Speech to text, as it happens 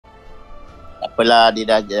apalah, dia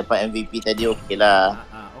dah dapat MVP tadi, okey lah.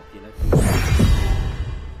 Okey lah.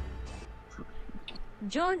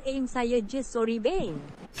 John aim saya je, sorry bang.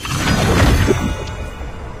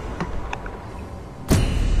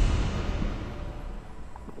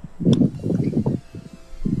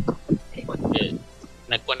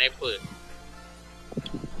 Nak kuat apa?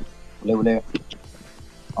 Boleh.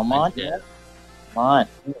 Amat. Amat.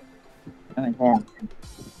 Sayang.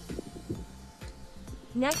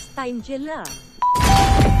 Next time je lah.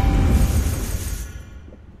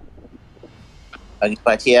 Bagi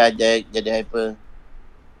pakcik lah jadi hyper.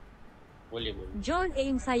 Boleh. John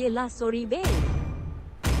aim saya lah, sorry bang.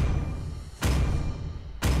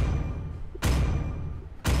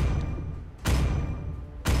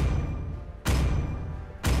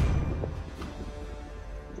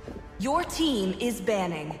 Your team is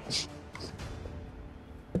banning.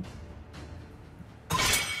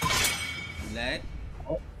 Let.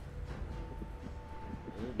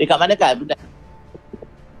 Dia kat mana kan budak?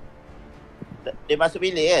 Dia masuk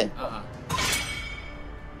bilik ke?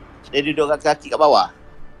 Dia duduk kaki kat bawah.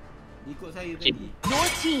 Ikut saya tadi. Your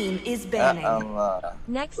team is banning. Allah.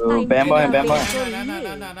 Next time bam.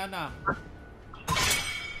 Nah.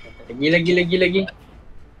 Lagi.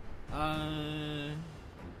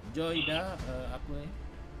 Joy dah apa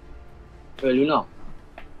Luna.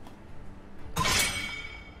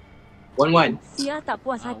 1-1. Sia tak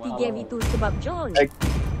puas hati game itu sebab John.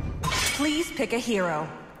 Please pick a hero.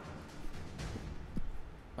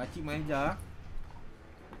 Pakcik manja.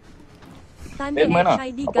 Tanda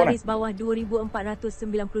HID garis bawah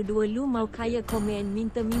 2492 lu mau kaya komen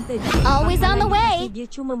minta-minta. Always on the way. Dia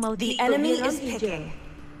cuma mau The enemy is picking.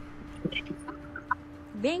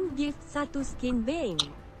 Bang gift 1 skin bang.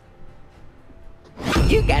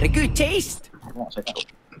 You got a good taste.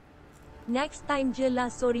 Next time je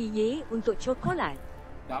lah, sorry ye untuk coklat.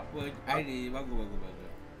 Tak apa, Airi bagus.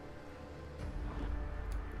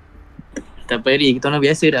 Tak apa Ri, kita orang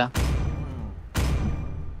biasa dah.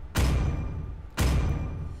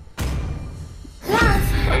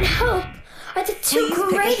 Love and hope are the two Please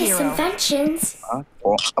pick a greatest hero. inventions.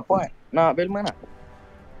 Apa? Nak bel mana?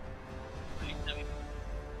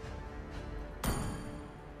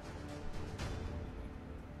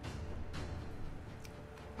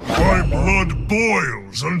 My blood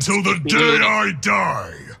boils until the day I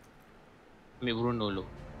die. Ambil Bruno dulu.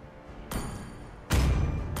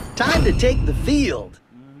 Time to take the field.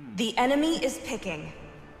 The enemy is picking.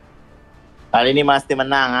 Kali ni mesti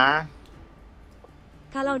menang ah.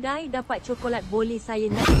 Kalau Dai dapat coklat boleh saya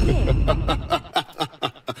nak game.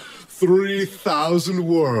 3,000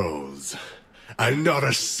 worlds, and not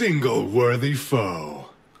a single worthy foe.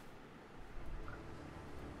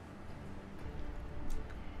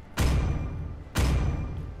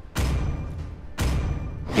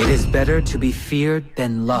 It is better to be feared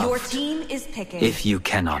than Your loved, team is picking. if you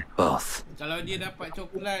cannot both. Kalau dia dapat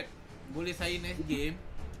coklat, boleh saya next game.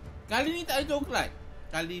 Kali ni tak ada coklat.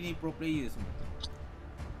 Kali ni pro player semua.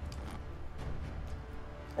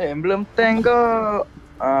 Belum tank ke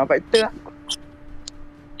fighter lah.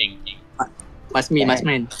 Ting.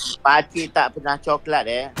 Masmin. Pakcik tak pernah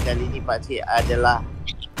coklat Kali ni pakcik adalah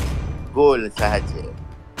gol sahaja.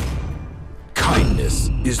 Kindness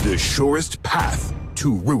is the surest path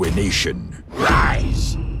to ruination.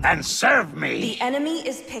 Rise and serve me. The enemy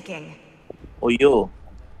is picking. Oh yo.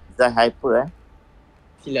 Zai hyper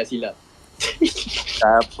Silap.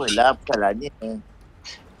 Tak apalah, bukanlah ni.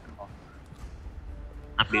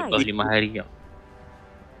 Ambil bawah 5 hari tau.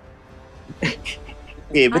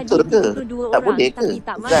 Betul ke? Tak boleh ke?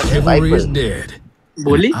 Zai Chivalry is hyper. dead.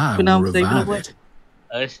 Boleh? I Kenapa will saya kena revive buat? it.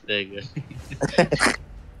 Astaga.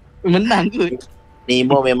 Menang kot.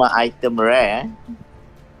 Nemo memang item rare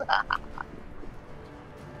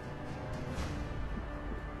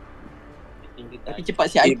Tapi cepat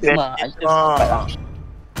siap item lah. Item cepat lah.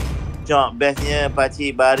 Jom, bestnya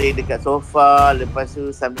pakcik baring dekat sofa. Lepas tu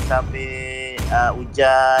sambil-sambil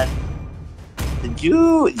hujan.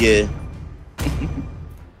 Sejuk je.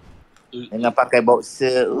 Dengan pakai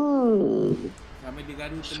boxer. Sampai dia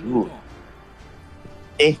gaduh telur.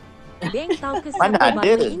 Bang tahu ke Mana siapa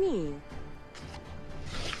ada? bapa ini?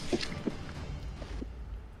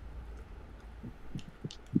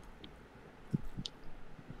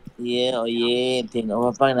 Oh yeah.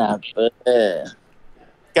 Tengok apa nak apa.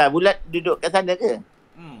 Kan bulat duduk kat sana ke?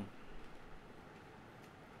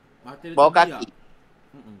 Bawa kaki.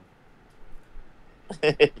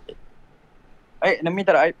 Nami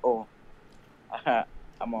tak ada aib. Oh.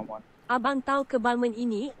 Aman. Abang tahu kebalmen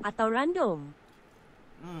ini atau random?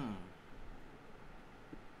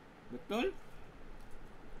 Betul?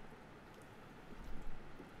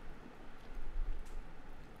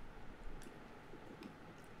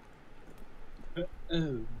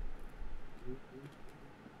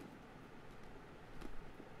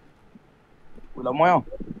 Lama tau.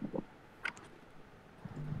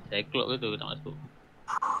 Cyclops ke tu tak masuk.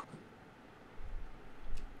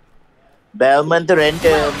 Belmont tu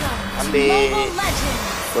random. Ambil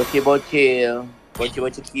bocil-bocil.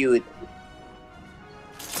 Bocil-bocil cute.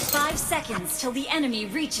 5 seconds till the enemy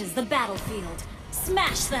reaches the battlefield.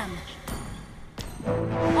 Smash them!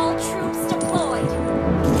 All troops deployed!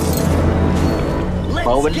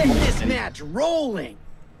 Let's get this match rolling.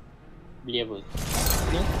 Beli apa?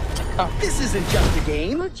 This isn't just a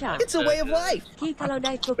game. It's a way of life. Ki kalau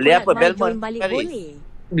dah ikut Beli apa, nak Belmont? join balik Kali. boleh.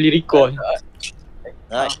 Beli recall.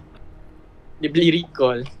 Right. Dia beli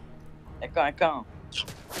recall. Account.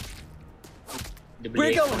 Dia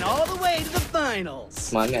We're beli going all the way to the finals.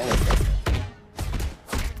 Semangat kan?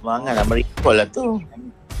 Semangat lah, merikol lah tu.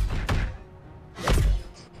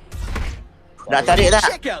 Nak tarik tak?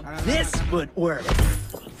 Check out this footwork.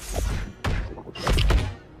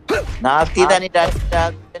 Nanti dah ni, dah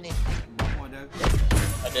ni.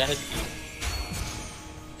 ada hati.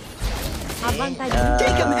 Abang tadi.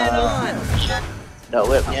 Take him head on. Dah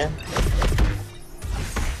webnya.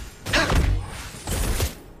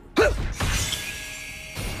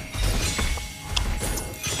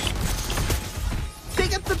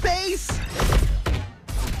 Pick up the pace.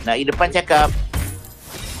 Nak pergi depan cakap.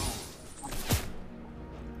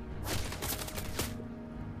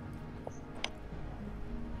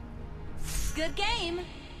 Good game!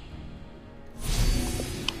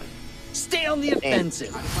 Stay on the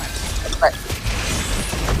offensive.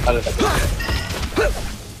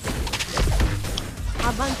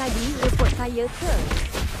 Abang tadi report saya ke?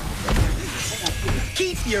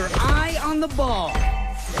 Keep your eye on the ball.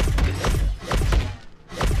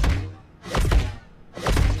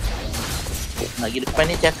 Nak pergi depan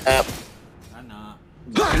ni cakap. Anak.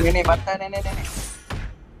 Nenek batal nenek.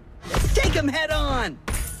 Take him head on.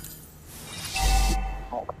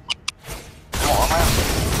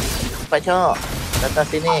 Cepat cok. Datang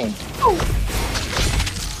sini.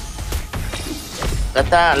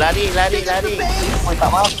 Datang, lari. Oh, tak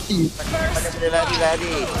mati. Pada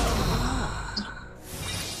lari.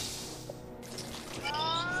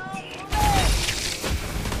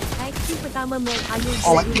 Aksi pertama match Ayu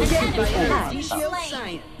Oh, Jadi Ratio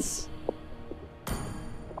science.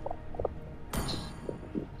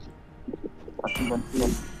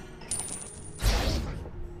 Bantuan.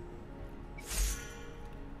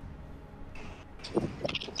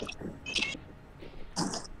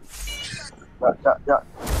 Jak.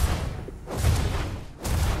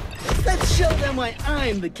 Let's show them why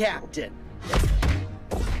I'm the captain.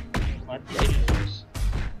 Mati terus.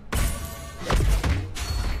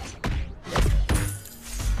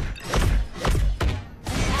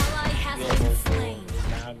 Ally has been slain.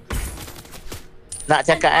 Nak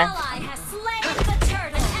cakap Ally has slain the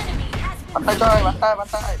turtle. Enemy has been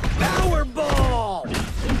Bantai. Powerball.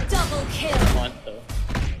 double kill. Mantap.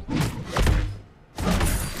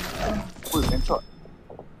 Kencot.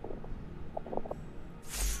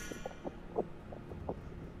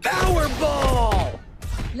 Powerball.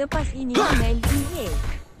 Lepas ini main EA.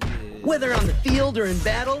 Whether on the field or in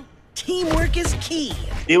battle, teamwork is key.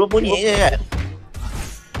 Dia berbunyi je kan?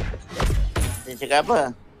 Dia cakap apa?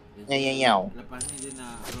 Nyau. Lepas ni dia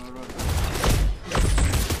nak roll.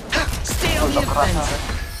 Stay on the offensive.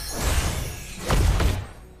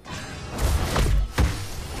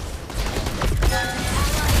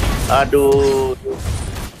 Aduh.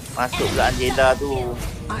 Masuk ke Angela tu.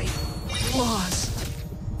 I lost.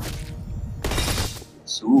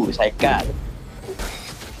 Saya kat. Angela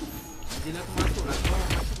tu masuk lah. Kau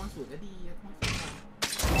masuk tadi. Aku masuk lah.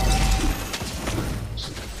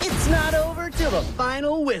 It's not over till the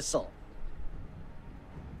final whistle.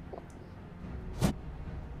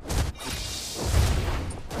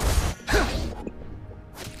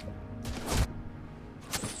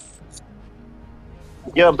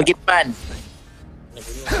 Jom pergi depan.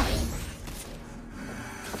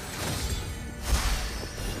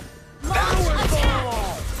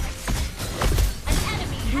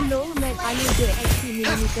 Dulu match Ayu JXT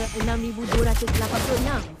mm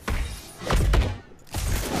 6286.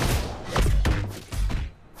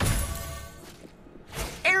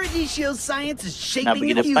 Erudition science is Nak shaping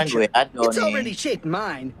pergi the depan gue future. aduh It's already ni. shaped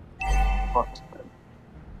mine.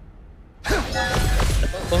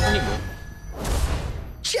 Kau ni pun.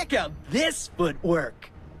 Check out this footwork.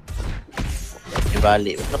 Dia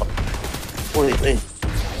balik betul. Oi.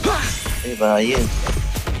 Bahaya.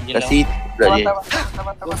 Kasih pula dia.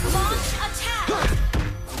 Launch attack.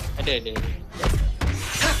 Ada.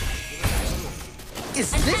 Is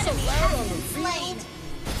this Enemy allowed on has the been slain.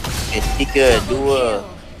 field? 3, 2, 1.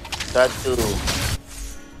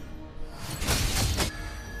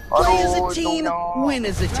 Play as a team, win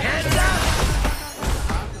as a team.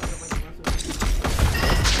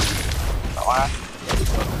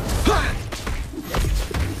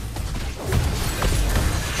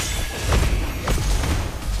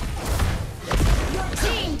 Your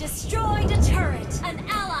team destroyed a turret. An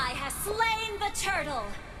ally has slain the turtle.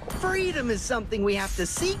 Freedom is something we have to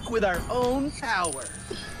seek with our own power.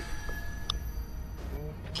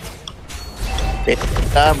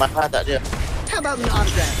 Mahal tak dia. How about an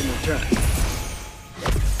autograph in return?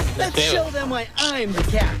 Let's show them why I'm the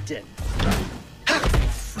captain. Ha!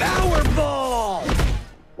 Powerball!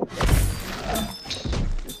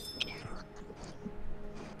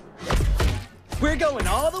 We're going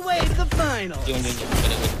all the way to the final.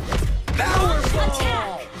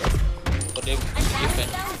 Powerball!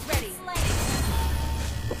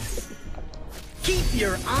 Keep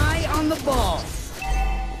your eye on the ball.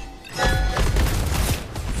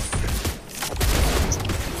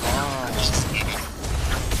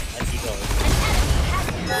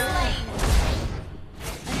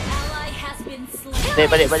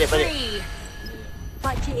 Balik.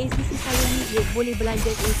 Pakcik ACC saya ni duit boleh belanja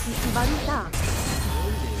ACC baru tak?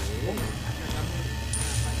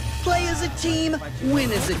 Play as a team, win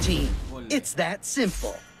as a team. It's that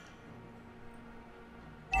simple.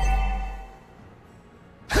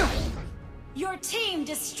 Your team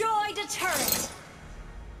destroyed a turret.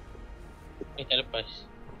 Tak lepas.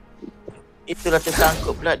 Itulah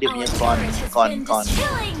tersangkut pula dia punya con.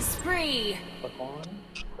 Killing spree.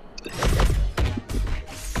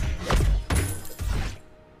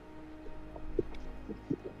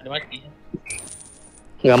 Ada mati.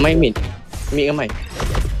 Ramai mid ramai.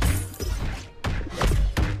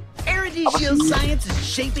 Eradicatio science is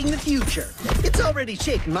shaping the future. It's already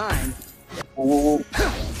shaped mine.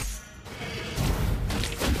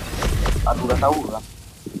 Aku dah tahu lah.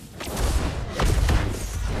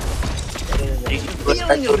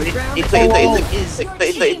 Feeling of the ground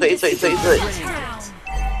Itu.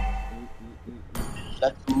 Dah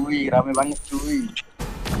cuy, ramai banget cuy.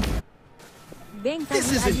 Bank This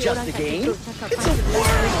tadi isn't ada just orang a kat game. TikTok cakap It's a pasal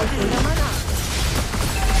world. yang mana?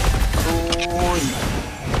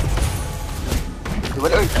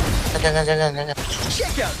 Jangan.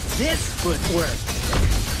 Check out this footwork.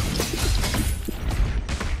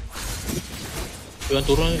 Tuan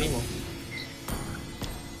turun ni mau.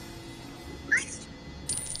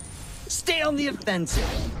 Stay on the offensive.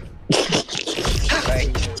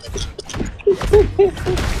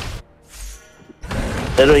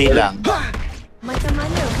 Terus hilang. Macam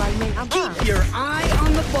mana barman abang? Keep your eye on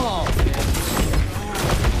the ball.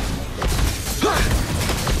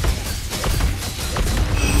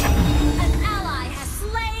 An ally has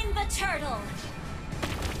slain the turtle.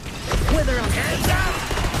 Whether I'm heads up.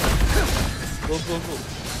 Go.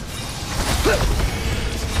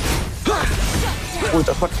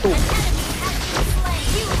 Dapat tu.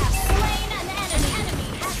 You have slain an enemy.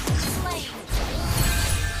 Enemy has been slain.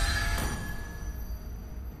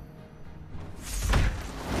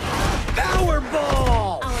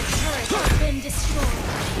 Powerball. Our turret has been destroyed.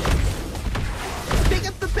 Pick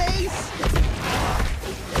up the pace.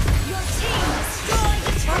 Your team destroyed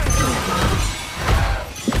the turret.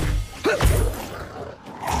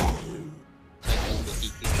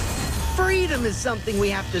 Freedom is something we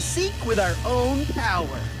have to seek with our own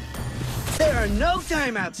power. There are no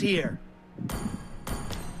timeouts here.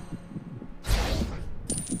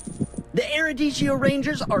 The Eradicatio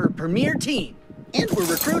Rangers are a premier team, and we're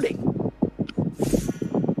recruiting.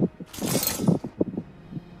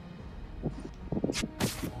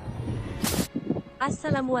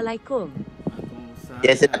 Assalamualaikum.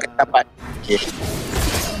 Dia sedang dapat.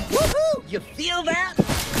 Woohoo! You feel that?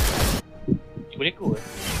 Boleh go.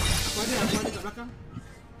 Aku ada kat belakang.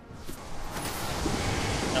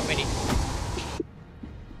 Sampai ni.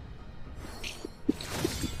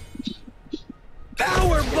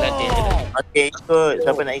 Powerball! Okey, ikut.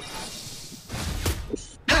 Siapa nak ikut?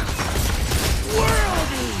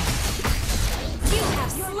 Worldie! You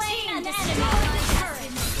have slain an enemy on the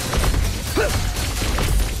turret.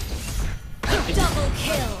 Double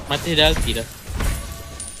kill. Mati dah ulti dah.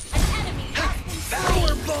 An enemy has been slain.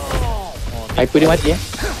 Powerball! Hyper dia mati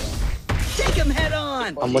Take him head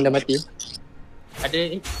on! Ambon dah mati.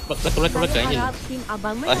 Ada belakang je. Harap tim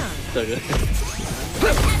abang menang. Astaga.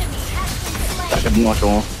 An enemy has been Tak slain. ada muat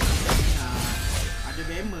semua. Ada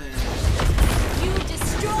Bammer. You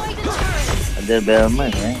destroyed a turret. Ada Bellman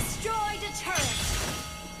Destroyed a turret.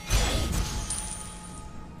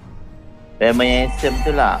 Bellman yang handsome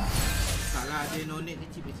tu lah. Salah dia no net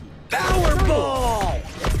kecil-kecil. Powerball!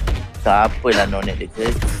 Tak apalah nonet dia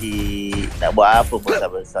kecil. Nak buat apa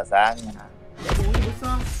besar-besar sangat. Oh,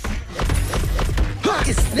 besar.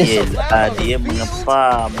 Is this a Yelah, battle dia field?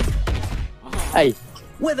 mengepam. Hai.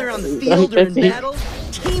 Whether on the field or in battle,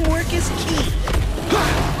 teamwork is key.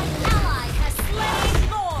 Ally has slain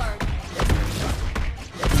Lord.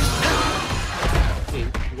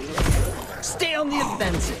 Stay on the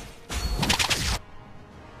offensive.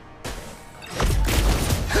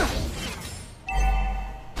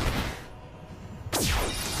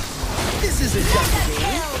 This isn't just a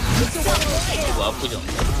game. It's a one-on-one. Buat apa je?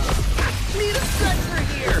 Need a stretcher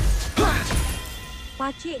here.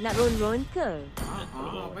 Pakcik nak ron-ron ke?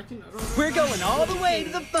 Pakcik nak roll. We're going all the way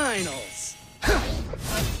to the finals.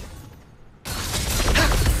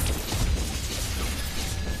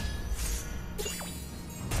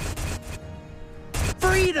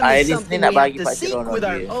 Freedom is Iris ni something nak we have bagi to Pakcik seek Rono with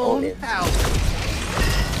our dia. own Oleh. power.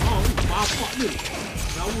 Bapak dia.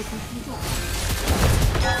 Lawa susu tu.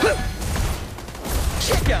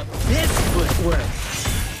 Check out this footwork.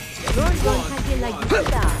 Ron-ron saja lagi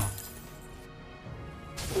sedap.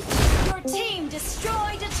 Your team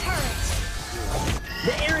destroyed a turret.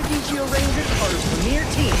 The Aerodegio Rangers are a premier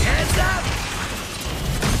team. Heads up!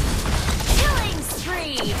 Killing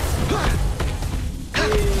spree.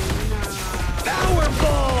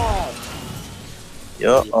 Powerball!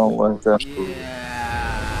 Yo, Allah.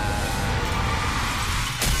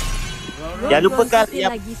 Jangan lupa kan Ron-ron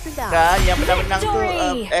yang lagi sedap. yang menang-menang tu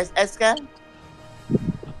Victory. SS kan?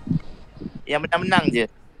 Yang menang-menang je.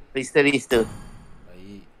 Rister.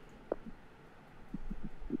 Baik.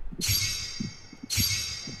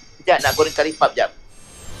 Sekejap nak goreng kari pap jap.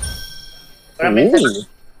 Korang main sana.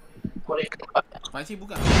 Goreng kari pap. Pakcik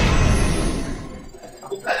buka.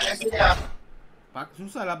 Buka kat sekejap.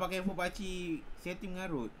 Susah lah pakai handphone pakcik. Setting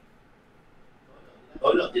mengarut.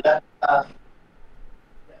 Tolong je lah.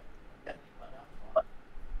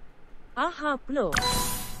 Aha Pro.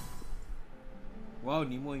 Wow,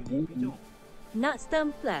 ni more MVP tu. Nak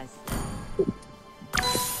stem plus.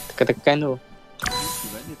 Tekan-tekan tu.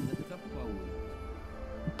 Sebab dia tengah-tengah power.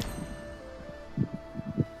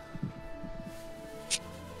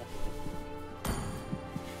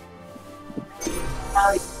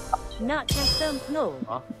 Nak custom flow.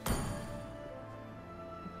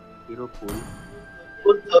 Hero pool.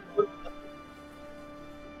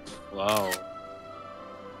 Wow.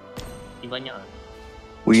 Ini banyak lah.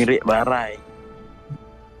 Win rate barai.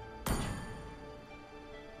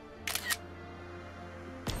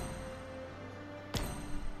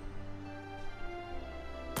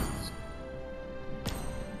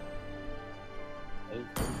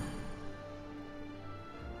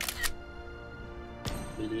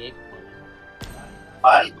 Beli aircon.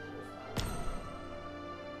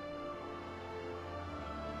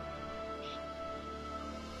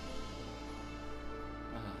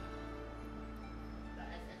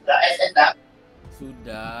 Dah SS dah.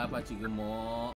 Sudah pakcik gemuk.